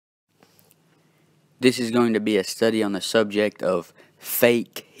This is going to be a study on the subject of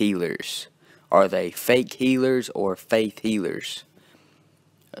fake healers. Are they fake healers or faith healers?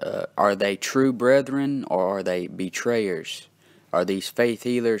 Are they true brethren or are they betrayers? Are these faith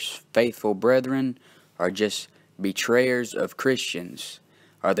healers faithful brethren or just betrayers of Christians?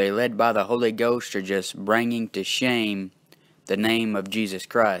 Are they led by the Holy Ghost or just bringing to shame the name of Jesus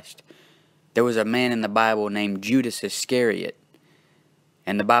Christ? There was a man in the Bible named Judas Iscariot,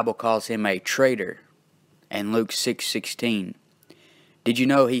 and the Bible calls him a traitor in Luke 6:16. Did you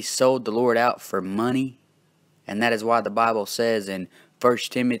know he sold the Lord out for money? And that is why the Bible says in 1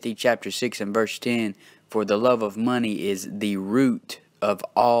 Timothy chapter 6 and verse 10, for the love of money is the root of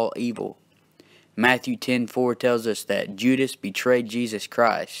all evil. Matthew 10:4 tells us that Judas betrayed Jesus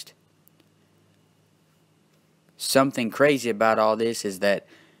Christ. Something crazy about all this is that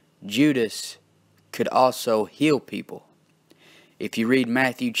Judas could also heal people. If you read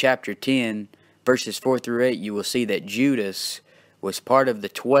Matthew chapter 10, verses 4 through 8, you will see that Judas was part of the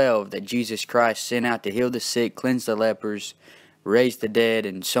 12 that Jesus Christ sent out to heal the sick, cleanse the lepers, raise the dead,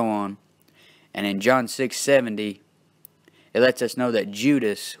 and so on. And in John 6:70, it lets us know that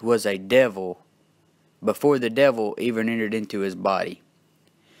Judas was a devil before the devil even entered into his body.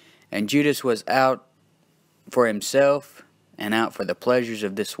 And Judas was out for himself and out for the pleasures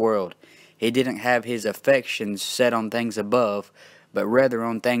of this world. He didn't have his affections set on things above, but rather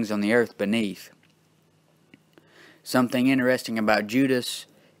on things on the earth beneath. Something interesting about Judas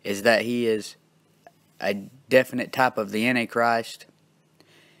is that he is a definite type of the Antichrist.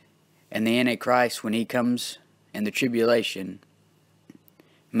 And the Antichrist, when he comes in the tribulation,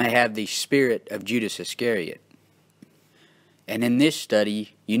 may have the spirit of Judas Iscariot. And in this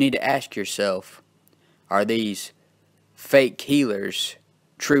study, you need to ask yourself, are these fake healers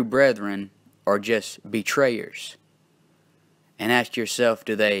true brethren or just betrayers? And ask yourself,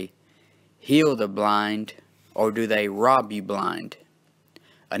 do they heal the blind or do they rob you blind?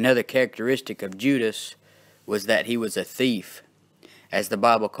 Another characteristic of Judas was that he was a thief. As the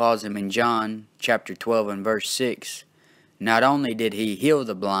Bible calls him in John chapter 12 and verse 6, not only did he heal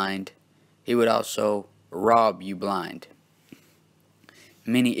the blind, he would also rob you blind.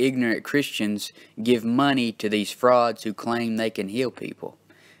 Many ignorant Christians give money to these frauds who claim they can heal people.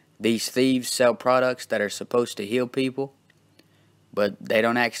 These thieves sell products that are supposed to heal people, but they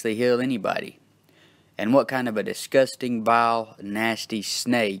don't actually heal anybody. And what kind of a disgusting, vile, nasty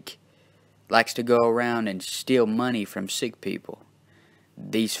snake likes to go around and steal money from sick people?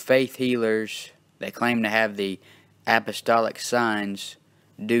 These faith healers, they claim to have the apostolic signs,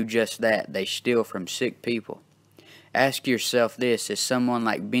 do just that. They steal from sick people. Ask yourself this, is someone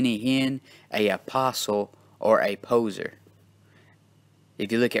like Benny Hinn a apostle or a poser?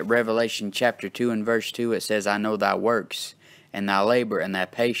 If you look at Revelation chapter 2 and verse 2, it says, I know thy works, and thy labor, and thy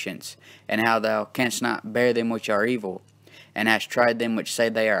patience, and how thou canst not bear them which are evil, and hast tried them which say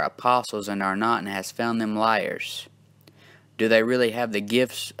they are apostles and are not, and hast found them liars. Do they really have the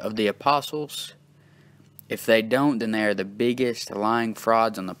gifts of the apostles? If they don't, then they are the biggest lying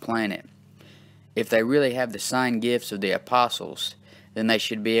frauds on the planet. If they really have the sign gifts of the apostles, then they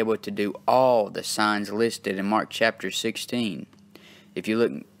should be able to do all the signs listed in Mark chapter 16. If you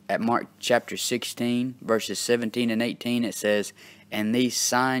look at Mark chapter 16, verses 17 and 18, it says, and these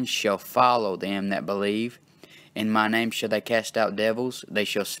signs shall follow them that believe. In my name shall they cast out devils. They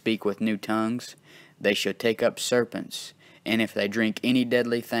shall speak with new tongues. They shall take up serpents. And if they drink any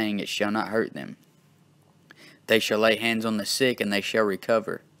deadly thing, it shall not hurt them. They shall lay hands on the sick, and they shall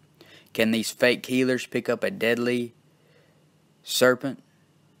recover. Can these fake healers pick up a deadly serpent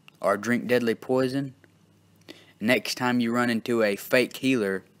or drink deadly poison? Next time you run into a fake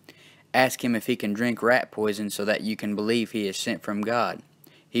healer, ask him if he can drink rat poison so that you can believe he is sent from God.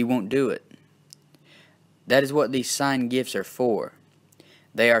 He won't do it. That is what these sign gifts are for.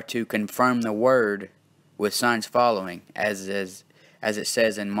 They are to confirm the word with signs following, as it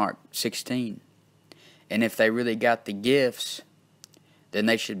says in Mark 16. And if they really got the gifts, then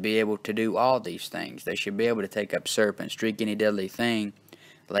they should be able to do all these things. They should be able to take up serpents, drink any deadly thing,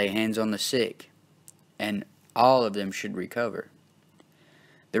 lay hands on the sick, and all of them should recover.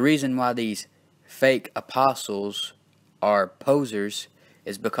 The reason why these fake apostles are posers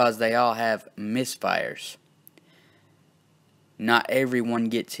is because they all have misfires. Not everyone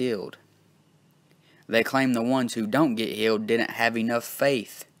gets healed. They claim the ones who don't get healed didn't have enough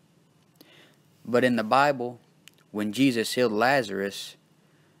faith. But in the Bible, when Jesus healed Lazarus,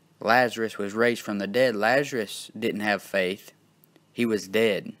 Lazarus was raised from the dead. Lazarus didn't have faith. He was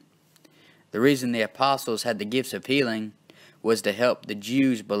dead. The reason the apostles had the gifts of healing was to help the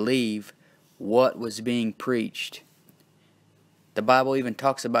Jews believe what was being preached. The Bible even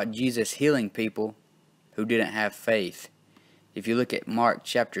talks about Jesus healing people who didn't have faith. If you look at Mark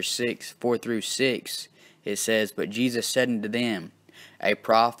chapter 6, 4 through 6, it says, "But Jesus said unto them, A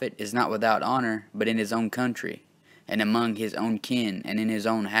prophet is not without honor, but in his own country, and among his own kin, and in his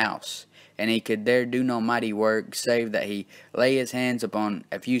own house. And he could there do no mighty work, save that he lay his hands upon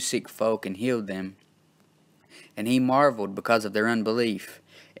a few sick folk and healed them. And he marveled because of their unbelief,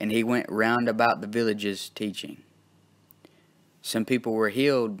 and he went round about the villages teaching." Some people were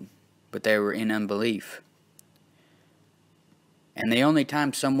healed, but they were in unbelief. And the only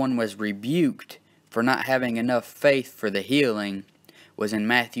time someone was rebuked for not having enough faith for the healing was in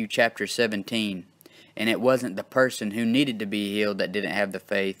Matthew chapter 17. And it wasn't the person who needed to be healed that didn't have the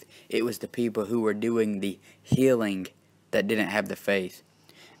faith. It was the people who were doing the healing that didn't have the faith.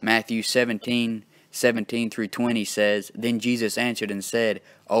 Matthew 17 through 20 says, "Then Jesus answered and said,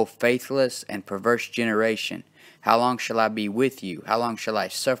 O faithless and perverse generation, how long shall I be with you? How long shall I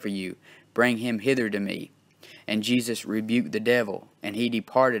suffer you? Bring him hither to me. And Jesus rebuked the devil, and he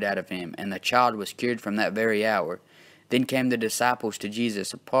departed out of him, and the child was cured from that very hour. Then came the disciples to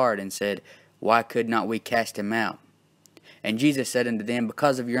Jesus apart, and said, Why could not we cast him out? And Jesus said unto them,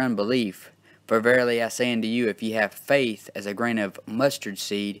 Because of your unbelief. For verily I say unto you, if ye have faith as a grain of mustard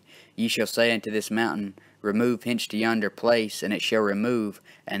seed, ye shall say unto this mountain, Remove hence to yonder place, and it shall remove,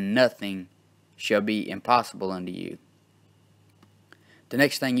 and nothing shall be impossible unto you." The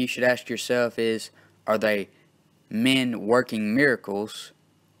next thing you should ask yourself is, are they men working miracles,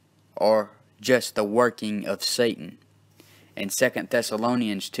 or just the working of Satan? In 2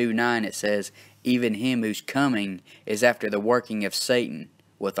 Thessalonians 2:9 it says, "Even him whose coming is after the working of Satan,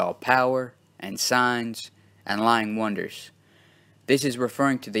 with all power and signs and lying wonders." This is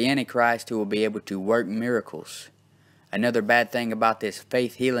referring to the Antichrist, who will be able to work miracles. Another bad thing about this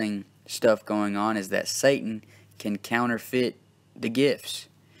faith healing stuff going on is that Satan can counterfeit the gifts.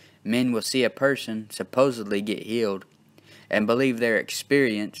 Men will see a person supposedly get healed and believe their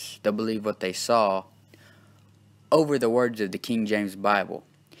experience, they'll believe what they saw, over the words of the King James Bible.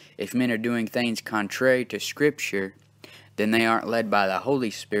 If men are doing things contrary to Scripture, then they aren't led by the Holy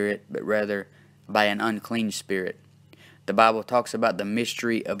Spirit, but rather by an unclean spirit. The Bible talks about the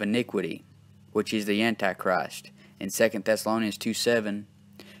mystery of iniquity, which is the Antichrist. In 2 Thessalonians 2:7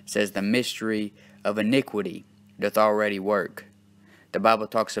 says, "The mystery of iniquity doth already work." The Bible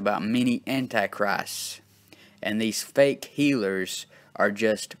talks about many antichrists, and these fake healers are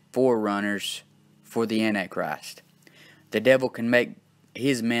just forerunners for the Antichrist. The devil can make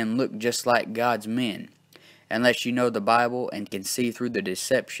his men look just like God's men, unless you know the Bible and can see through the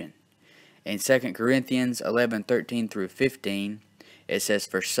deception. In 2 Corinthians 11:13 through 15, it says,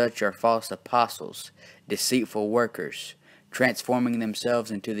 "For such are false apostles, deceitful workers, transforming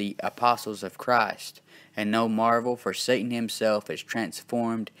themselves into the apostles of Christ. And no marvel, for Satan himself is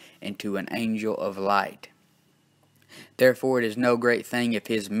transformed into an angel of light. Therefore it is no great thing if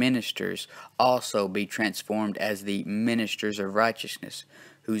his ministers also be transformed as the ministers of righteousness,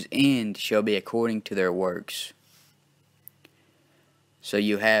 whose end shall be according to their works." So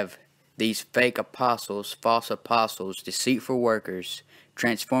you have these fake apostles, false apostles, deceitful workers,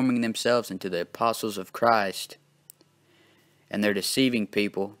 transforming themselves into the apostles of Christ. And they're deceiving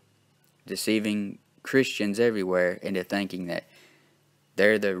people, deceiving Christians everywhere into thinking that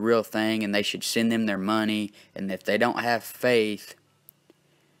they're the real thing and they should send them their money, and if they don't have faith,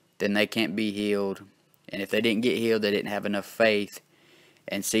 then they can't be healed. And if they didn't get healed, they didn't have enough faith.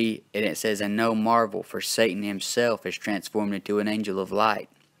 And see, and it says, "And no marvel, for Satan himself is transformed into an angel of light."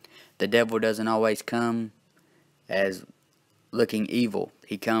 The devil doesn't always come as looking evil.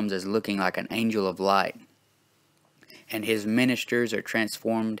 He comes as looking like an angel of light. And his ministers are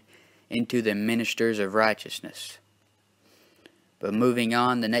transformed into the ministers of righteousness. But moving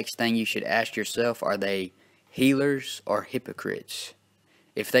on, the next thing you should ask yourself, are they healers or hypocrites?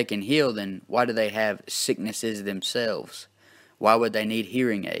 If they can heal, then why do they have sicknesses themselves? Why would they need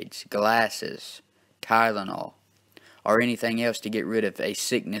hearing aids, glasses, Tylenol, or anything else to get rid of a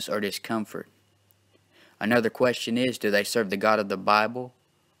sickness or discomfort? Another question is, do they serve the God of the Bible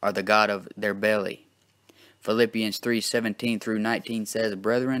or the God of their belly? Philippians 3:17 through 19 says,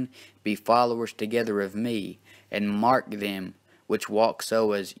 "Brethren, be followers together of me, and mark them which walk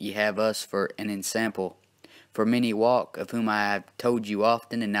so as ye have us for an ensample. For many walk, of whom I have told you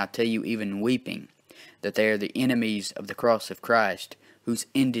often, and now tell you even weeping, that they are the enemies of the cross of Christ, whose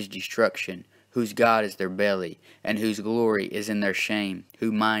end is destruction, whose God is their belly, and whose glory is in their shame,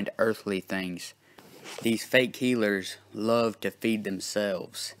 who mind earthly things." These fake healers love to feed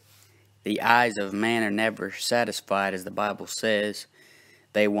themselves. The eyes of man are never satisfied, as the Bible says.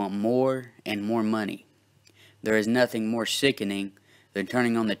 They want more and more money. There is nothing more sickening than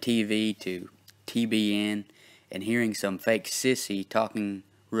turning on the TV to TBN and hearing some fake sissy talking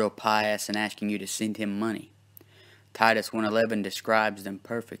real pious and asking you to send him money. Titus 1:11 describes them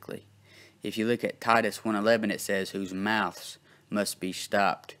perfectly. If you look at Titus 1:11, it says, whose mouths must be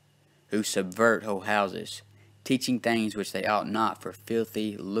stopped, who subvert whole houses, teaching things which they ought not for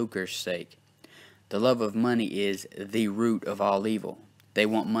filthy lucre's sake. The love of money is the root of all evil. They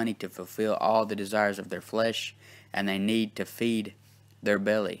want money to fulfill all the desires of their flesh, and they need to feed their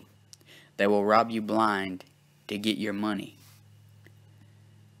belly. They will rob you blind to get your money.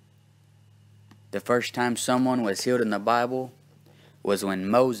 The first time someone was healed in the Bible was when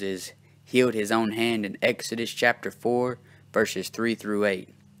Moses healed his own hand in Exodus chapter 4, verses 3 through 8.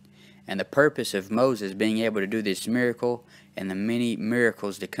 And the purpose of Moses being able to do this miracle and the many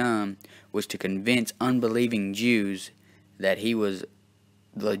miracles to come was to convince unbelieving Jews that he was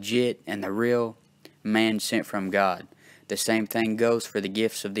legit and the real man sent from God. The same thing goes for the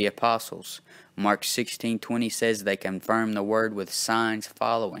gifts of the apostles. Mark 16:20 says they confirm the word with signs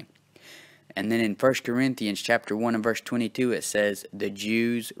following. And then in 1 Corinthians chapter 1 and verse 22 it says, the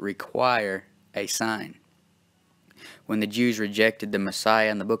Jews require a sign. When the Jews rejected the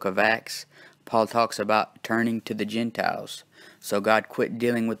Messiah in the book of Acts, Paul talks about turning to the Gentiles. So God quit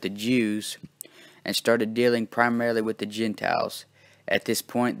dealing with the Jews and started dealing primarily with the Gentiles. At this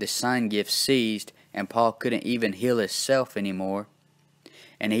point, the sign gift ceased, and Paul couldn't even heal himself anymore.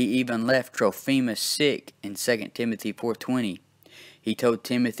 And he even left Trophimus sick in 2 Timothy 4:20. He told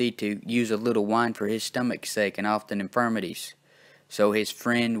Timothy to use a little wine for his stomach's sake and often infirmities. So his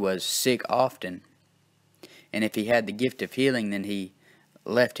friend was sick often. And if he had the gift of healing, then he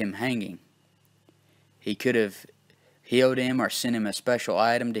left him hanging. He could have healed him or sent him a special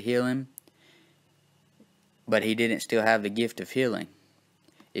item to heal him, but he didn't still have the gift of healing.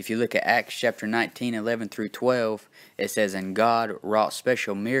 If you look at Acts chapter 19, 11 through 12, it says, and God wrought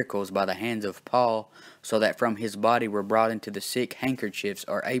special miracles by the hands of Paul, so that from his body were brought into the sick handkerchiefs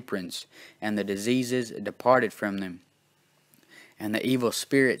or aprons, and the diseases departed from them, and the evil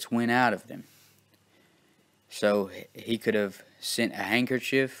spirits went out of them. So he could have sent a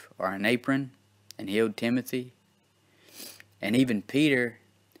handkerchief or an apron and healed Timothy. And even Peter,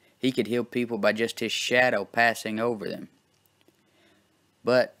 he could heal people by just his shadow passing over them.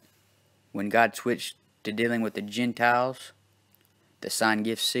 But when God switched to dealing with the Gentiles, the sign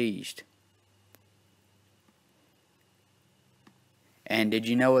gift ceased. And did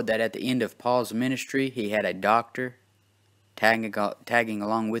you know that at the end of Paul's ministry, he had a doctor tagging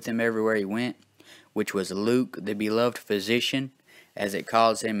along with him everywhere he went, which was Luke, the beloved physician, as it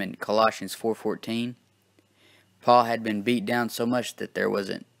calls him in Colossians 4:14. Paul had been beat down so much that there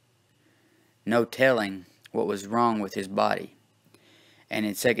wasn't no telling what was wrong with his body. And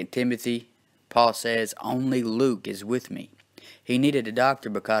in 2 Timothy, Paul says, only Luke is with me. He needed a doctor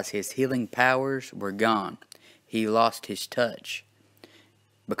because his healing powers were gone. He lost his touch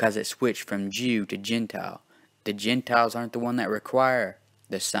because it switched from Jew to Gentile. The Gentiles aren't the one that require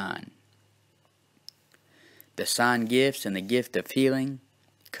the sign. The sign gifts and the gift of healing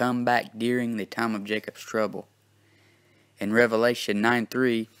come back during the time of Jacob's trouble. In Revelation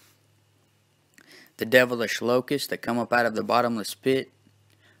 9:3, the devilish locusts that come up out of the bottomless pit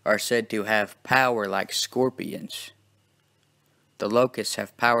are said to have power like scorpions. The locusts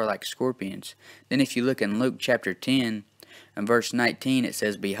have power like scorpions. Then if you look in Luke chapter 10 and verse 19, it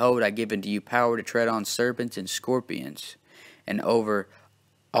says, behold, I give unto you power to tread on serpents and scorpions, and over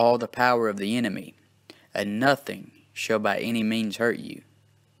all the power of the enemy, and nothing shall by any means hurt you.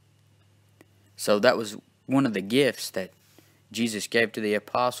 So that was one of the gifts that Jesus gave to the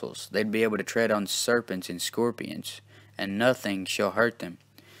apostles. They'd be able to tread on serpents and scorpions, and nothing shall hurt them.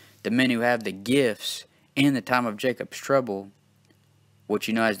 The men who have the gifts in the time of Jacob's trouble, which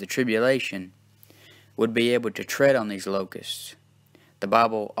you know as the tribulation, would be able to tread on these locusts. The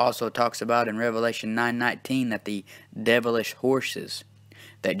Bible also talks about in Revelation 9:19 that the devilish horses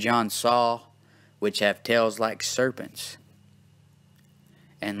that John saw, which have tails like serpents.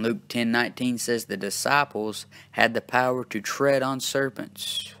 And Luke 10:19 says the disciples had the power to tread on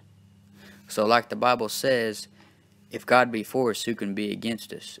serpents. So like the Bible says, if God be for us, who can be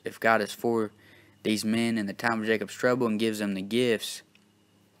against us? If God is for these men in the time of Jacob's trouble and gives them the gifts,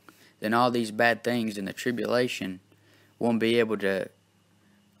 then all these bad things in the tribulation won't be able to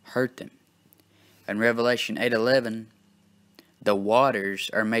hurt them. In Revelation 8:11, the waters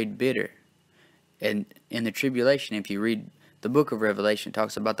are made bitter. And in the tribulation, if you read the book of Revelation, it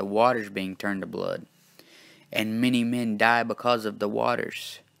talks about the waters being turned to blood. And many men die because of the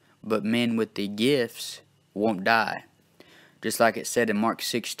waters. But men with the gifts won't die. Just like it said in Mark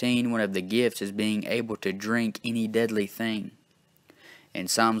 16, one of the gifts is being able to drink any deadly thing. In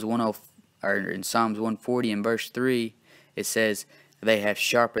Psalms or in Psalms 140 and verse 3, it says, they have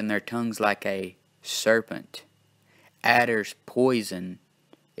sharpened their tongues like a serpent. Adder's poison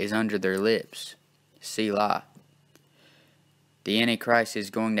is under their lips. Selah. The Antichrist is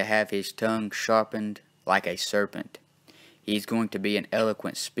going to have his tongue sharpened like a serpent. He's going to be an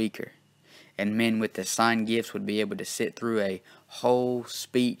eloquent speaker. And men with the sign gifts would be able to sit through a whole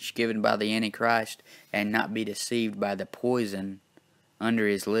speech given by the Antichrist and not be deceived by the poison under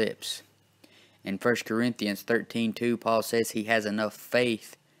his lips. In 1 Corinthians 13:2, Paul says he has enough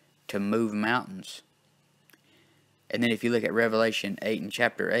faith to move mountains. And then if you look at Revelation 8 in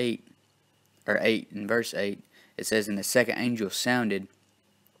chapter 8, or 8 in verse 8, it says, and the second angel sounded,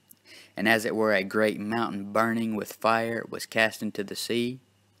 and as it were a great mountain burning with fire was cast into the sea,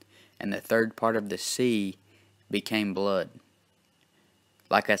 and the third part of the sea became blood.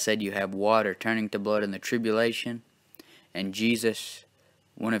 Like I said, you have water turning to blood in the tribulation, and Jesus,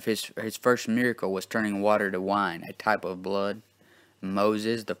 one of his first miracle was turning water to wine, a type of blood.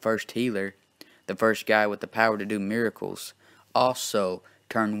 Moses, the first healer, the first guy with the power to do miracles, also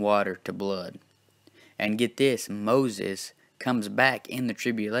turned water to blood. And get this, Moses comes back in the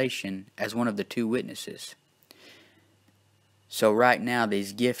tribulation as one of the two witnesses. So right now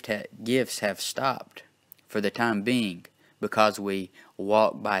these gifts have stopped for the time being because we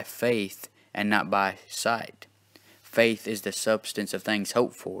walk by faith and not by sight. Faith is the substance of things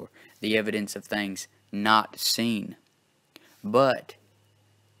hoped for, the evidence of things not seen. But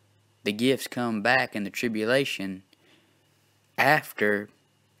the gifts come back in the tribulation after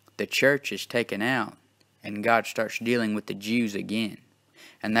the church is taken out and God starts dealing with the Jews again.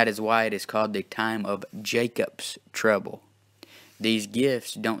 And that is why it is called the time of Jacob's trouble. These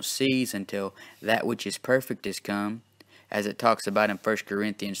gifts don't cease until that which is perfect is come, as it talks about in 1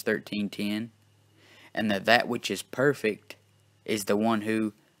 Corinthians 13:10. And that which is perfect is the one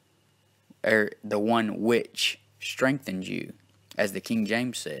which strengthens you, as the King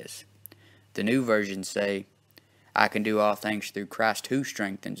James says. The New Versions say, I can do all things through Christ who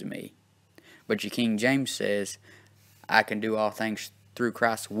strengthens me. But your King James says, I can do all things through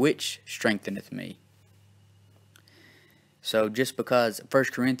Christ which strengtheneth me. So just because 1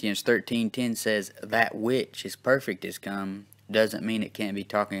 Corinthians 13:10 says that which is perfect is come, doesn't mean it can't be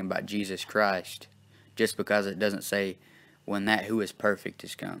talking about Jesus Christ. Just because it doesn't say when that who is perfect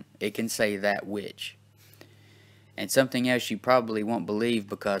is come. It can say that which. And something else you probably won't believe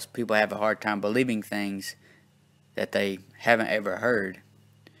because people have a hard time believing things that they haven't ever heard.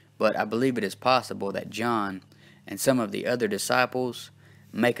 But I believe it is possible that John and some of the other disciples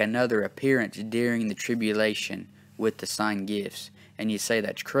make another appearance during the tribulation with the sign gifts. And you say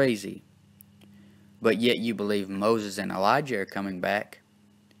that's crazy. But yet you believe Moses and Elijah are coming back.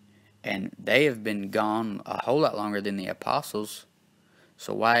 And they have been gone a whole lot longer than the apostles.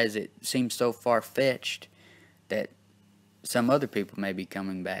 So why does it seem so far-fetched that some other people may be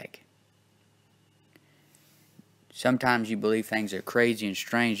coming back? Sometimes you believe things are crazy and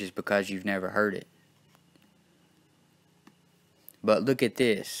strange just because you've never heard it. But look at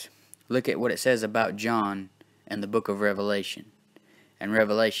this. Look at what it says about John in the book of Revelation. In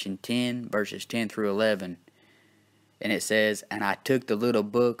Revelation 10, verses 10 through 11. And it says, and I took the little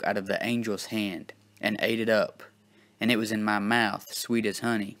book out of the angel's hand, and ate it up. And it was in my mouth, sweet as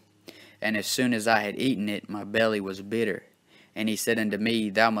honey. And as soon as I had eaten it, my belly was bitter. And he said unto me,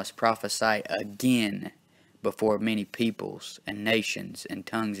 thou must prophesy again before many peoples, and nations, and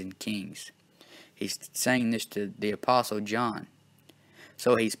tongues, and kings. He's saying this to the Apostle John.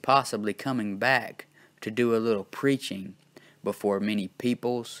 So he's possibly coming back to do a little preaching before many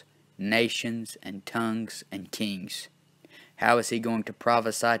peoples, nations, and tongues, and kings. How is he going to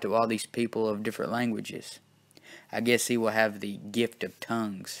prophesy to all these people of different languages? I guess he will have the gift of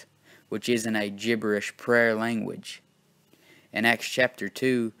tongues, which isn't a gibberish prayer language. In Acts chapter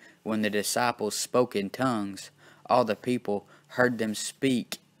 2, when the disciples spoke in tongues, all the people heard them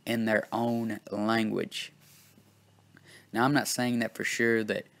speak in their own language. Now, I'm not saying that for sure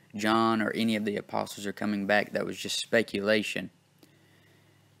that John or any of the apostles are coming back. That was just speculation.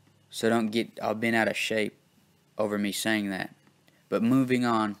 So don't get all bent out of shape over me saying that. But moving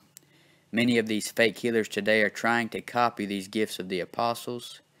on, many of these fake healers today are trying to copy these gifts of the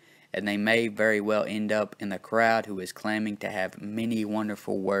apostles, and they may very well end up in the crowd who is claiming to have many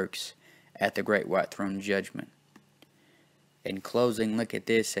wonderful works at the great white throne judgment. In closing, look at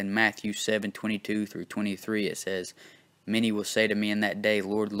this in Matthew 7:22 through 23. It says, many will say to me in that day,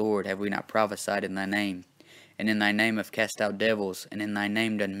 Lord, Lord, have we not prophesied in thy name? And in thy name have cast out devils, and in thy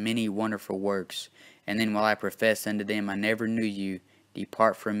name done many wonderful works. And then will I profess unto them, I never knew you.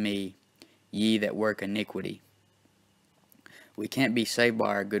 Depart from me, ye that work iniquity. We can't be saved by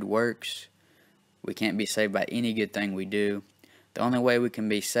our good works. We can't be saved by any good thing we do. The only way we can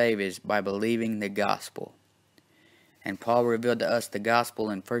be saved is by believing the gospel. And Paul revealed to us the gospel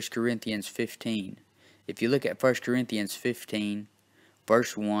in 1 Corinthians 15. If you look at 1 Corinthians 15,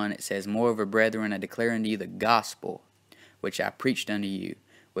 verse 1, it says, Moreover, brethren, I declare unto you the gospel, which I preached unto you,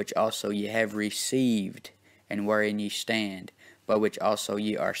 which also ye have received, and wherein ye stand, by which also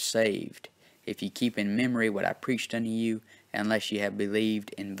ye are saved, if ye keep in memory what I preached unto you, unless ye have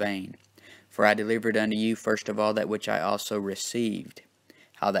believed in vain. For I delivered unto you first of all that which I also received,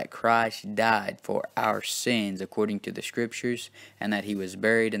 how that Christ died for our sins according to the Scriptures, and that he was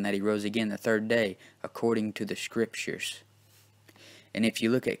buried, and that he rose again the third day according to the Scriptures. And if you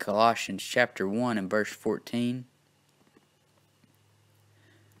look at Colossians chapter 1 and verse 14,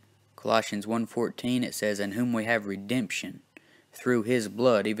 Colossians 1:14, it says, In whom we have redemption, through his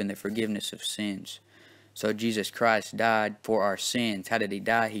blood, even the forgiveness of sins. So Jesus Christ died for our sins. How did he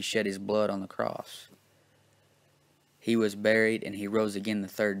die? He shed his blood on the cross. He was buried and he rose again the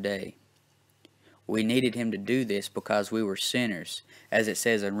third day. We needed him to do this because we were sinners. As it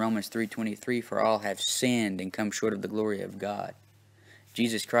says in Romans 3:23, For all have sinned and come short of the glory of God.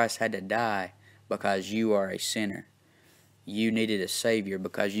 Jesus Christ had to die because you are a sinner. You needed a Savior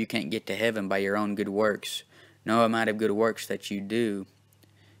because you can't get to heaven by your own good works. No amount of good works that you do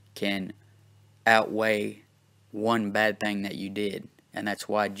can outweigh one bad thing that you did. And that's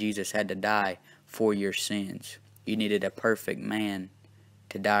why Jesus had to die for your sins. You needed a perfect man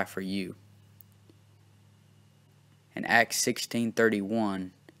to die for you. And Acts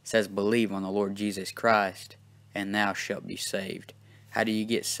 16:31 says, Believe on the Lord Jesus Christ, and thou shalt be saved. How do you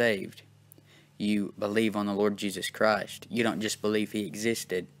get saved? You believe on the Lord Jesus Christ. You don't just believe he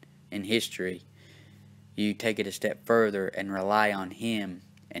existed in history. You take it a step further and rely on him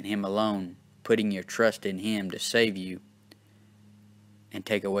and him alone, putting your trust in him to save you and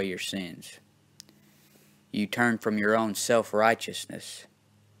take away your sins. You turn from your own self-righteousness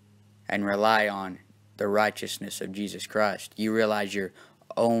and rely on the righteousness of Jesus Christ. You realize your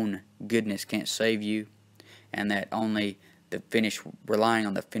own goodness can't save you, and that only relying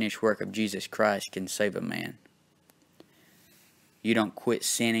on the finished work of Jesus Christ can save a man. You don't quit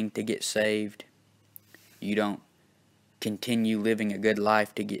sinning to get saved. You don't continue living a good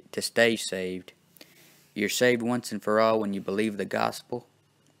life to stay saved. You're saved once and for all when you believe the gospel.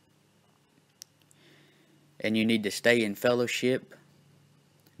 And you need to stay in fellowship,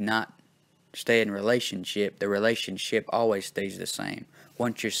 not stay in relationship. The relationship always stays the same.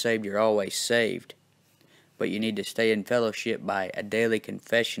 Once you're saved, you're always saved. But you need to stay in fellowship by a daily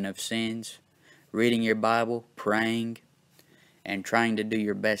confession of sins, reading your Bible, praying, and trying to do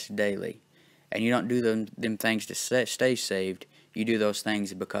your best daily. And you don't do them things to stay saved. You do those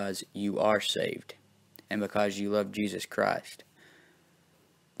things because you are saved and because you love Jesus Christ.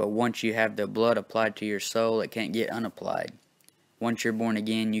 But once you have the blood applied to your soul, it can't get unapplied. Once you're born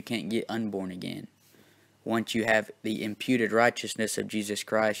again, you can't get unborn again. Once you have the imputed righteousness of Jesus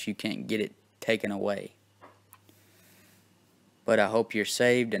Christ, you can't get it taken away. But I hope you're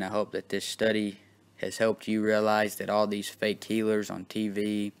saved, and I hope that this study has helped you realize that all these fake healers on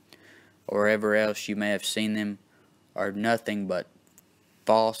TV or wherever else you may have seen them are nothing but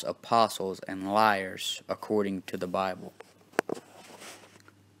false apostles and liars according to the Bible.